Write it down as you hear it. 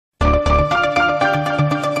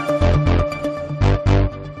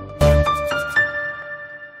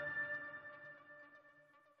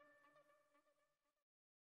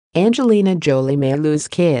Angelina Jolie may lose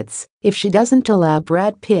kids if she doesn't allow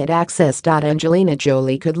Brad Pitt access. Angelina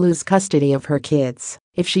Jolie could lose custody of her kids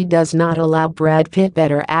if she does not allow Brad Pitt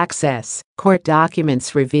better access, court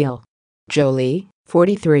documents reveal. Jolie,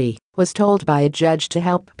 43, was told by a judge to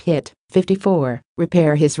help Pitt, 54,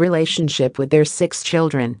 repair his relationship with their 6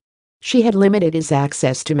 children. She had limited his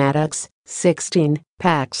access to Maddox, 16,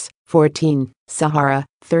 Pax, 14, Sahara,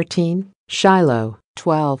 13, Shiloh,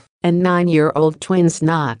 12, and 9-year-old twins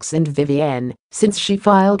Knox and Vivienne since she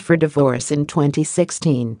filed for divorce in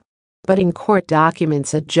 2016. But in court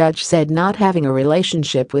documents, a judge said not having a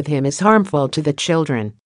relationship with him is harmful to the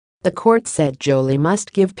children. The court said Jolie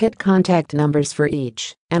must give Pitt contact numbers for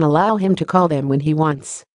each and allow him to call them when he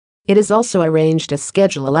wants. It has also arranged a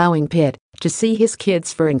schedule allowing Pitt to see his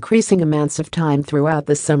kids for increasing amounts of time throughout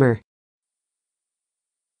the summer.